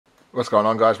What's going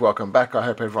on, guys? Welcome back. I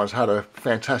hope everyone's had a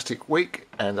fantastic week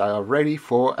and are ready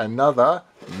for another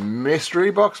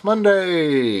Mystery Box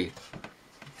Monday.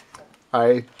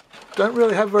 I don't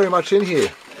really have very much in here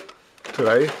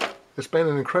today. It's been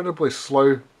an incredibly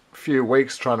slow few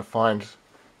weeks trying to find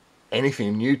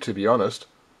anything new, to be honest.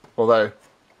 Although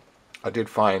I did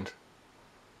find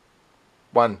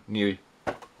one new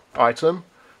item,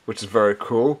 which is very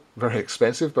cool, very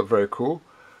expensive, but very cool.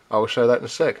 I will show that in a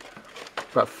sec.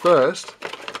 But first,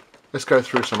 let's go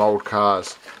through some old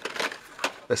cars.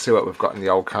 Let's see what we've got in the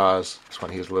old cars. This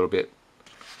one here's a little bit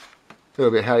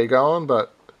how you go on,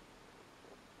 but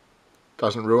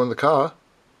doesn't ruin the car.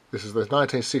 This is the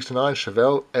 1969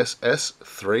 Chevelle SS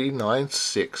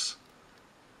 396.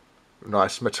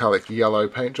 Nice metallic yellow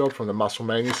paint job from the Muscle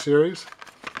Mania series.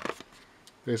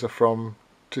 These are from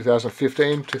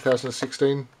 2015,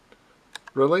 2016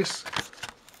 release.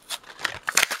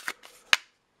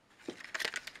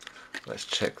 Let's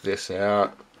check this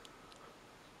out.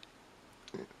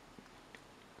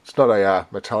 It's not a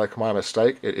metallic, my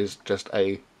mistake. It is just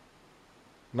a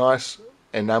nice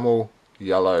enamel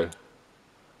yellow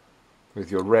with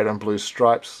your red and blue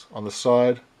stripes on the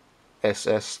side.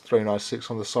 SS 396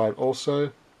 on the side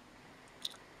also.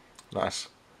 Nice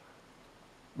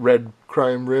red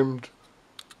chrome rimmed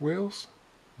wheels.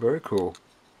 Very cool.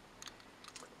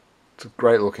 It's a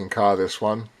great looking car, this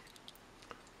one.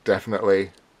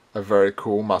 Definitely a very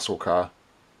cool muscle car.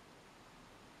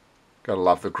 Gotta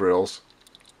love the grills.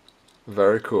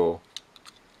 Very cool.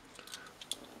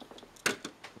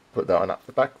 Put that one up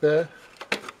the back there.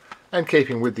 And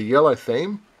keeping with the yellow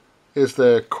theme is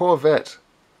the Corvette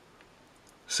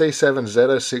C7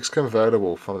 Z06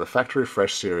 convertible from the Factory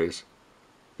Fresh series.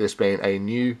 This being a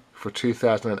new for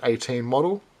 2018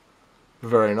 model.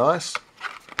 Very nice.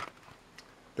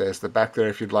 There's the back there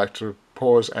if you'd like to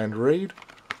pause and read.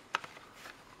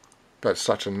 But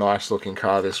such a nice looking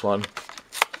car, this one.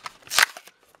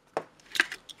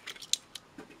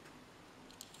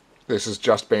 This has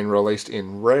just been released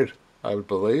in red, I would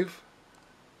believe.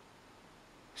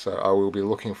 So I will be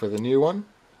looking for the new one.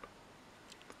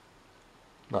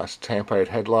 Nice tampoed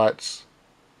headlights.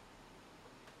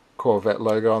 Corvette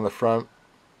logo on the front.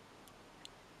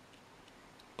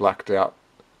 Blacked out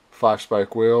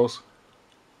 5-spoke wheels.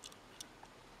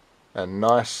 And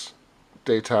nice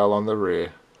detail on the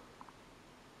rear.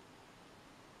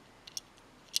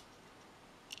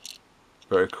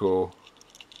 Very cool.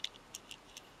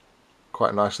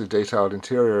 Quite nicely detailed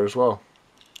interior as well.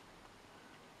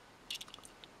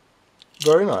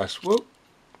 Very nice. Whoop.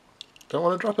 Don't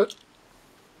want to drop it.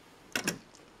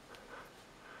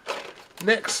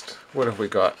 Next, what have we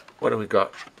got? What have we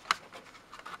got?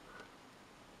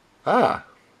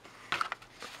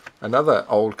 Another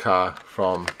old car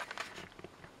from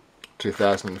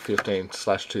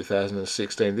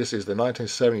 2015/2016. This is the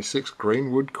 1976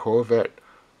 Greenwood Corvette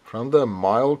from the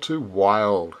Mild to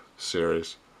Wild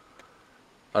series.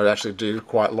 I actually do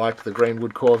quite like the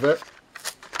Greenwood Corvette.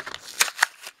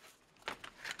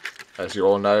 As you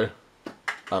all know,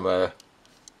 I'm a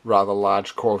rather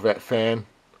large Corvette fan.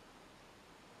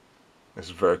 This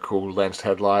is very cool. Lensed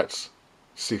headlights,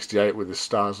 68 with the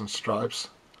stars and stripes.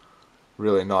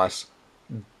 Really nice,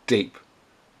 deep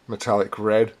metallic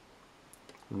red.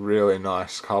 Really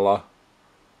nice colour.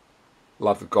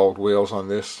 Love the gold wheels on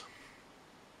this.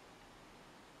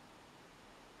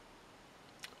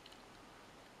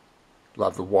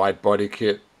 Love the wide body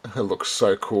kit. It looks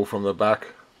so cool from the back.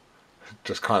 It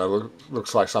just kind of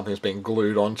looks like something's been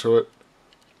glued onto it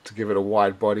to give it a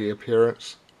wide body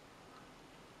appearance.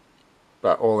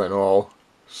 But all in all,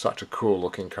 such a cool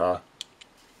looking car.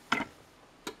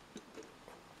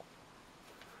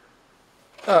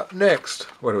 Up next,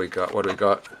 what do we got? What do we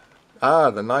got?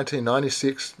 The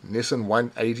 1996 Nissan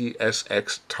 180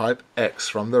 SX Type X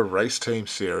from the Race Team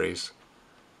series,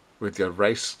 with your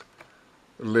race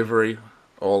livery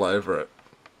all over it.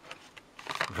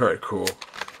 Very cool.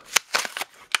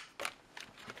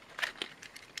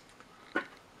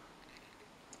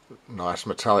 Nice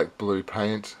metallic blue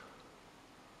paint.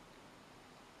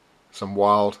 Some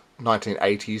wild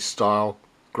 1980s style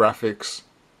graphics.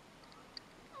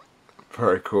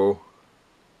 Very cool.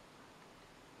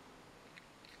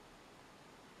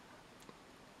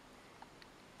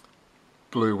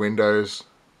 Blue windows.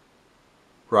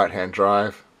 Right hand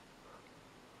drive.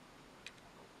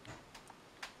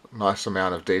 Nice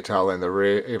amount of detail in the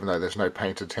rear, even though there's no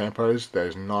painted tampos.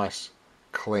 There's nice,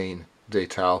 clean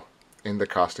detail in the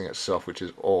casting itself, which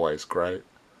is always great.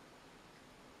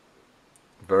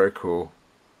 Very cool.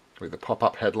 With the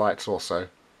pop-up headlights also.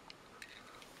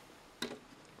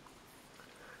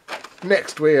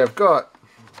 Next we have got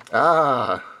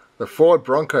the The Ford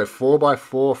Bronco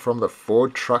 4x4 from the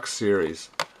Ford Truck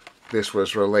Series. This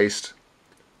was released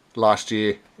last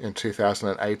year in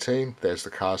 2018. There's the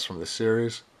cars from the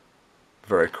series.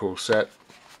 Very cool set.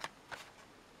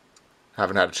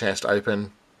 Haven't had a chance to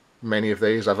open many of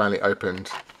these. I've only opened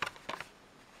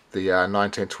the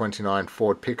 1929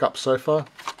 Ford pickup so far,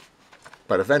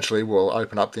 but eventually we'll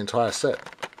open up the entire set.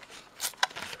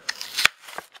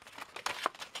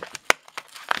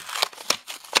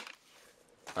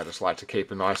 I just like to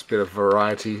keep a nice bit of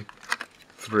variety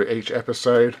through each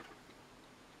episode.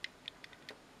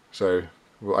 So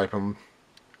we'll open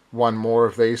one more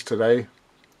of these today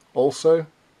also.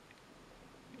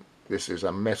 This is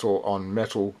a metal on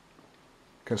metal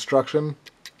construction.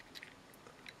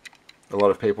 A lot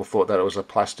of people thought that it was a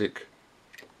plastic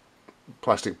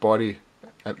body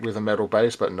with a metal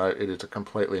base, but no, it is a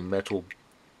completely metal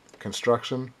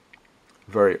construction.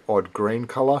 Very odd green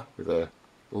colour with a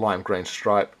lime green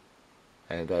stripe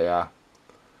and a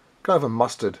kind of a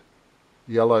mustard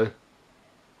yellow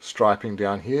striping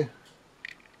down here.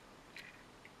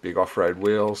 Big off-road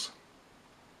wheels,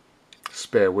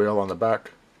 spare wheel on the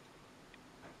back.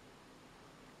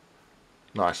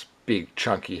 Nice big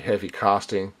chunky heavy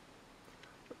casting,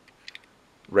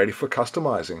 ready for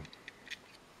customizing.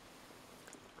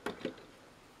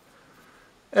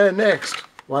 And next,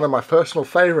 one of my personal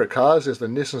favourite cars is the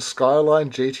Nissan Skyline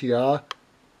GTR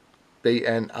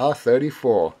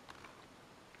BNR34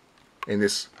 in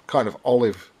this kind of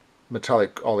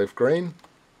metallic olive green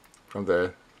from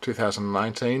the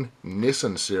 2019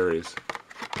 Nissan series.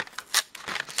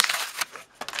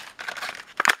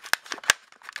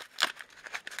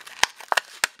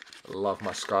 Love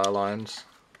my Skylines.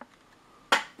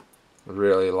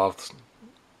 Really loved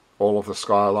all of the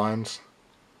Skylines.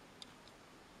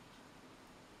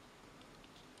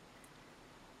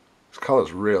 This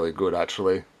colour's really good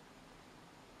actually.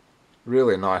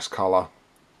 Really nice colour.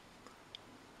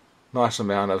 Nice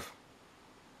amount of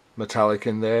metallic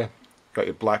in there. Got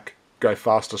your black Go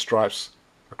Faster stripes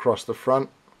across the front,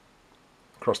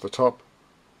 across the top.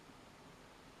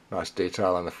 Nice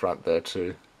detail in the front there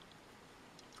too.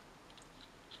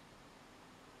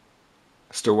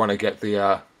 Still want to get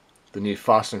the new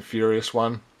Fast and Furious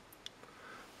one.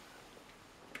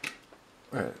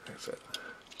 Where is it?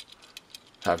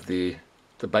 Have the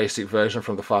basic version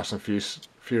from the Fast and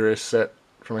Furious set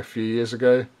from a few years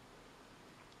ago.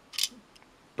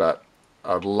 But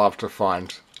I'd love to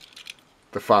find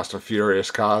the Fast and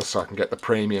Furious cars so I can get the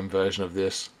premium version of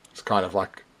this. It's kind of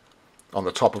like on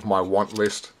the top of my want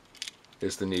list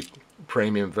is the new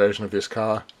premium version of this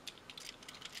car.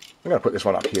 I'm going to put this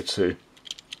one up here too.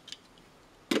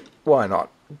 Why not?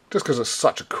 Just because it's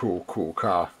such a cool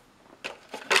car.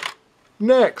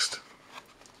 Next,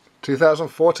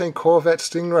 2014 Corvette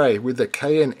Stingray with the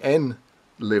K&N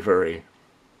livery.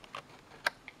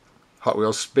 Hot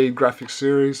Wheels Speed Graphics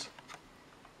Series.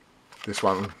 This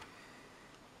one,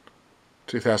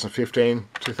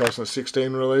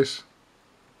 2015-2016 release.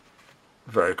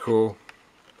 Very cool.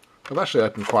 I've actually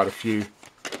opened quite a few.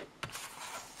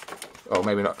 Oh,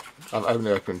 maybe not. I've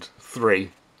only opened 3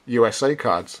 USA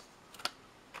cards.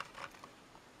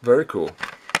 Very cool.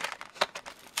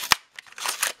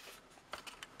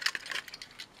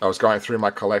 I was going through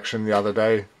my collection the other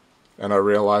day and I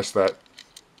realized that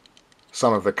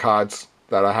some of the cards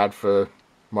that I had for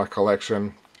my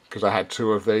collection, because I had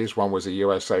 2 of these, one was a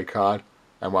USA card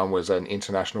and one was an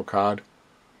international card,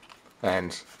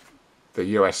 and the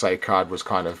USA card was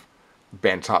kind of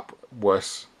bent up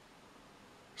worse,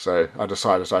 so I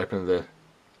decided to open the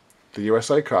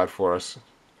USA card for us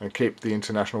and keep the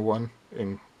international one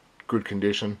in good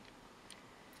condition.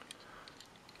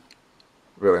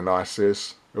 Really nice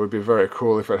this. It would be very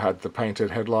cool if it had the painted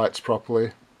headlights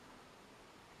properly.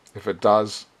 If it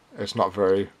does, it's not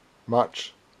very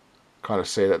much. Kind of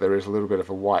see that there is a little bit of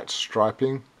a white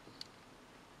striping,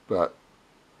 but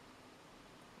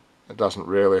it doesn't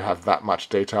really have that much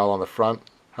detail on the front.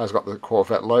 Has got the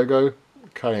Corvette logo,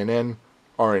 K&N,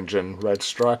 orange and red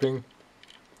striping,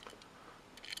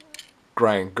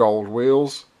 grey and gold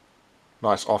wheels,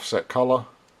 nice offset colour,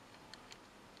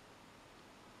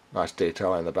 nice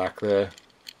detail in the back there,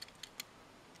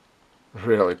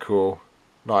 really cool,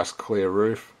 nice clear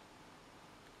roof,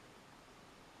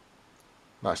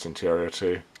 nice interior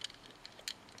too.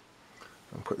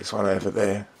 I'll put this one over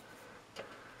there.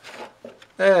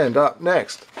 And up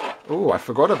next, oh, I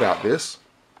forgot about this,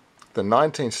 the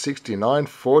 1969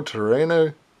 Ford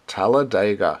Torino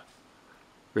Talladega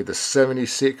with the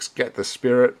 76 Get the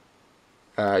Spirit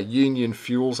Union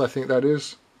Fuels, I think that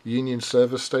is, Union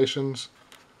service stations.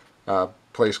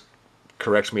 Please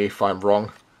correct me if I'm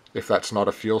wrong, if that's not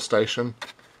a fuel station.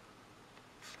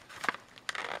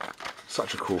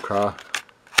 Such a cool car.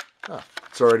 Ah,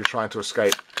 it's already trying to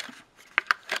escape.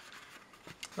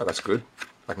 Oh, that's good.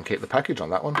 I can keep the package on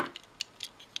that one.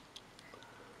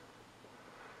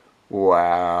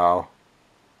 Wow.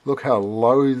 Look how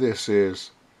low this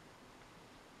is.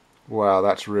 Wow,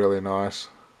 that's really nice.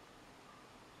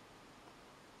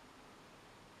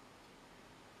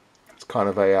 It's kind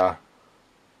of a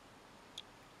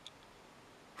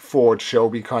Ford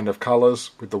Shelby kind of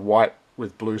colours with the white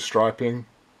with blue striping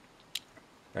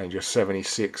and your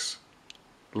 76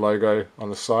 logo on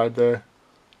the side there.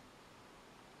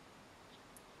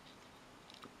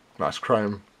 Nice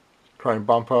chrome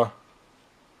bumper.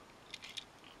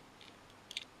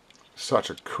 Such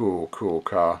a cool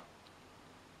car.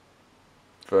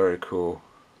 Very cool.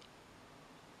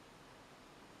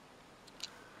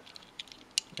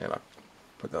 And I'll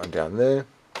put that one down there.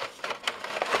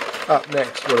 Up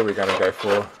next, what are we going to go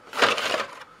for?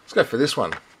 Let's go for this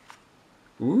one.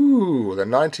 Ooh, the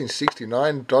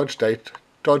 1969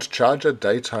 Dodge Charger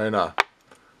Daytona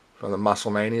from the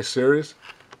Musclemania series.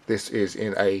 This is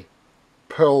in a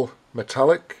pearl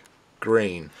metallic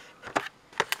green.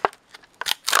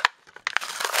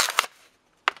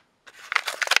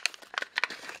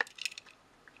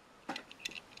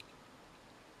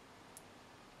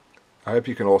 I hope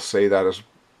you can all see that as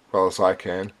well as I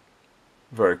can.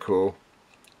 Very cool.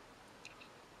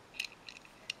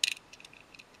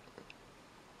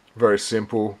 Very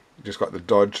simple. You just got the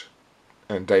Dodge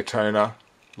and Daytona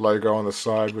logo on the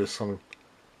side with some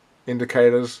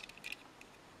indicators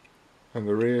in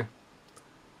the rear.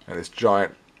 And this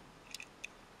giant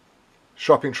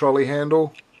shopping trolley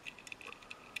handle.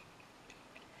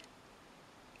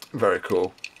 Very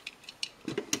cool.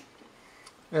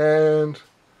 And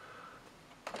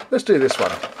let's do this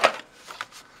one.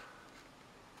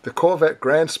 The Corvette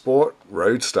Grand Sport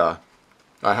Roadster.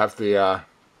 I have the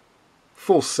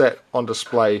full set on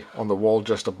display on the wall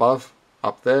just above,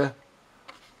 up there.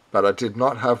 But I did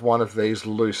not have one of these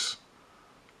loose.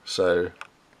 So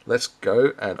let's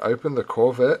go and open the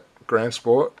Corvette Grand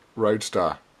Sport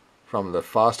Roadster from the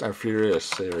Fast and Furious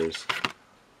series.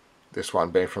 This one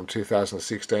being from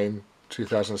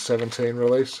 2016-2017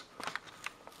 release.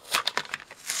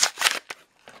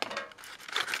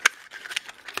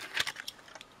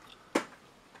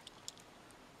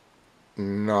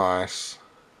 Nice.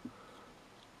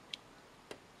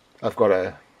 I've got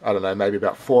I don't know, maybe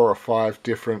about 4 or 5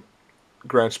 different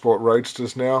Grand Sport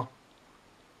Roadsters now.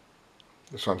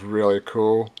 This one's really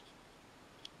cool.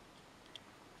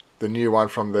 The new one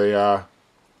from the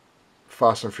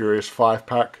Fast and Furious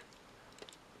 5-pack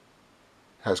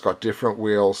has got different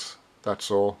wheels,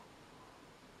 that's all.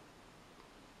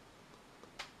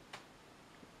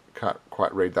 Can't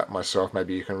quite read that myself,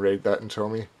 maybe you can read that and tell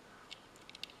me.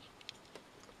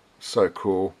 So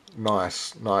cool.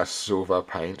 Nice silver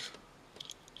paint.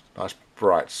 Nice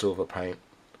bright silver paint.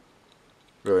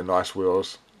 Really nice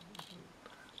wheels.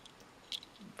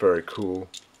 Very cool.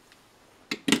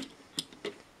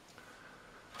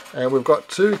 And we've got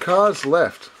 2 cars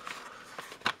left.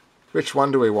 Which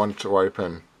one do we want to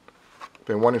open?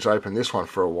 Been wanting to open this one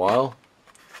for a while.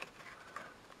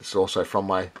 It's also from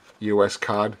my US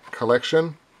card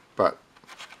collection, but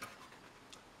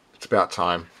it's about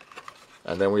time.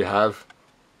 And then we have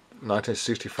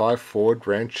 1965 Ford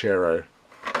Ranchero.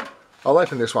 I'll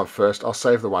open this one first. I'll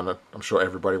save the one that I'm sure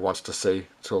everybody wants to see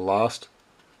till last.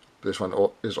 This one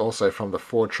is also from the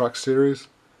Ford Truck series.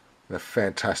 In a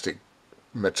fantastic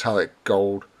metallic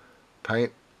gold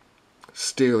paint.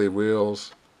 Steely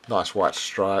wheels. Nice white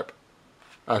stripe.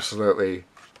 Absolutely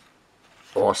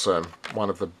awesome.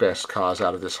 One of the best cars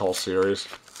out of this whole series.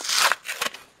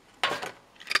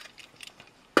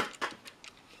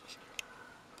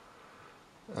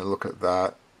 And look at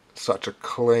that. Such a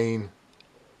clean,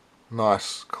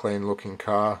 nice, clean looking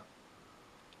car.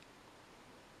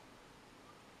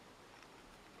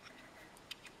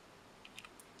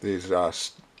 These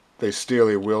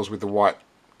steely wheels with the white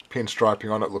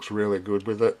pinstriping on it looks really good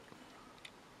with it.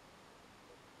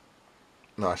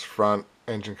 Nice front,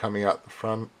 engine coming out the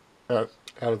front, out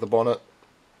of the bonnet.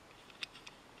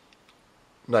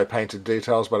 No painted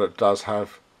details, but it does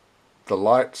have the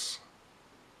lights,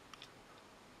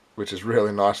 which is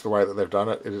really nice the way that they've done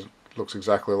it. It looks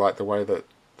exactly like the way that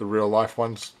the real life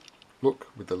ones look,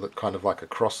 with the kind of like a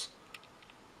cross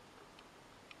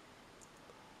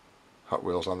Hot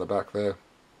Wheels on the back there.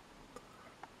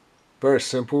 Very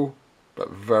simple, but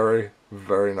very,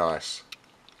 very nice.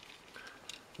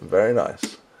 Very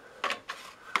nice.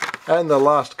 And the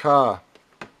last car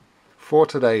for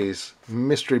today's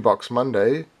Mystery Box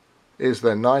Monday is the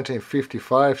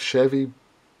 1955 Chevy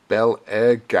Bel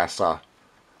Air Gasser.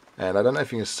 And I don't know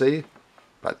if you can see,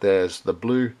 But there's the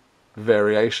blue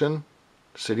variation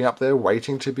sitting up there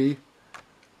waiting to be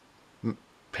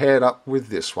paired up with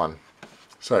this one.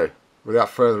 So without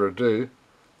further ado,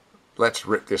 let's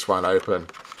rip this one open.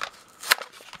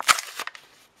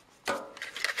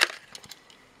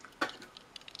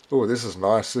 Oh, this is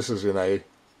nice. This is in a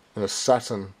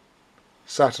satin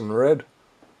red.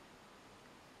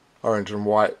 Orange and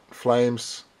white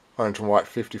flames. Orange and white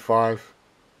 55.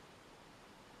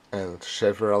 And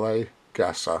Chevrolet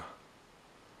Gasser.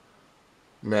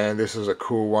 Man, this is a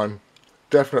cool one.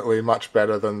 Definitely much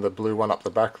better than the blue one up the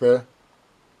back there.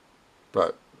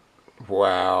 But,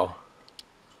 wow.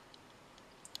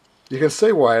 You can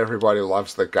see why everybody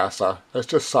loves the Gasser. It's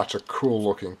just such a cool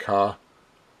looking car.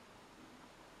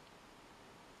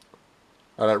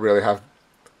 I don't really have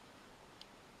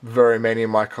very many in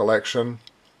my collection,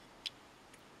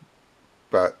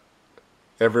 but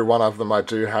every one of them I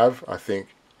do have, I think,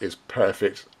 is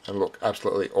perfect and look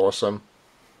absolutely awesome.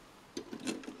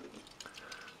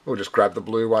 We'll just grab the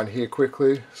blue one here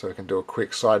quickly so we can do a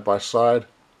quick side by side,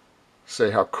 see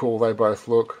how cool they both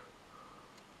look.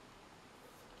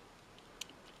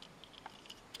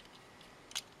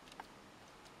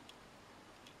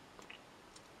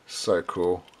 So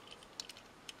cool.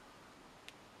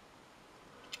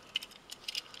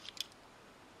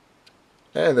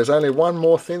 And there's only one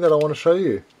more thing that I want to show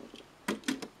you.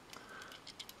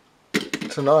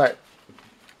 Tonight,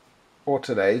 or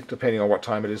today, depending on what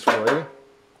time it is for you,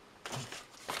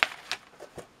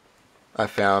 I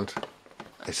found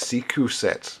a Siku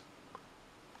set.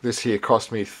 This here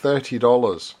cost me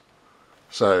 $30.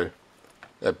 So,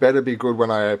 it better be good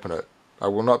when I open it. I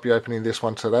will not be opening this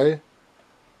one today,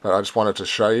 but I just wanted to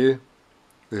show you.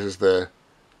 This is the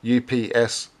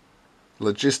UPS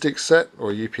logistics set,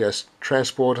 or UPS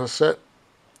transporter set,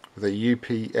 with a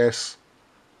UPS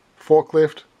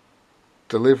forklift,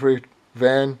 delivery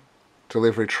van,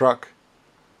 delivery truck,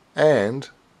 and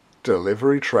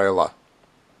delivery trailer.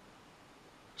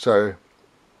 So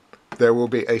there will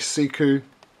be a Siku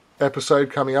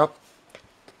episode coming up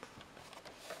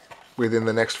within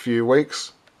the next few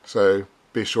weeks, so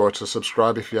be sure to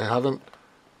subscribe if you haven't,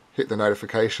 hit the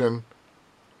notification,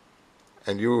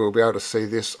 and you will be able to see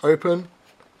this open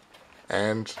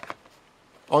and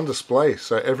on display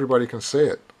so everybody can see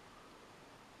it.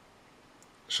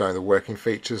 Showing the working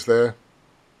features there.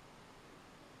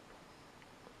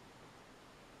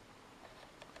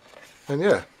 And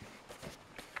yeah,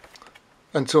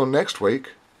 until next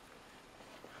week,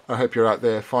 I hope you're out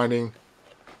there finding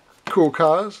cool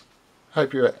cars.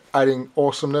 Hope you're adding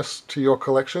awesomeness to your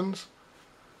collections.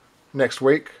 Next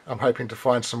week, I'm hoping to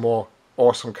find some more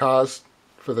awesome cars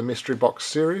for the Mystery Box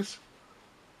series.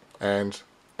 And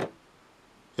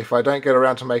if I don't get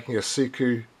around to making a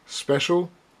Siku special,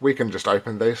 we can just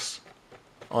open this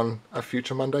on a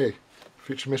future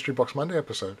Mystery Box Monday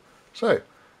episode. So,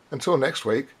 until next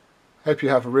week, hope you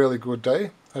have a really good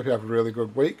day, hope you have a really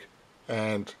good week,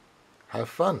 and have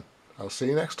fun. I'll see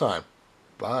you next time.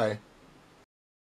 Bye.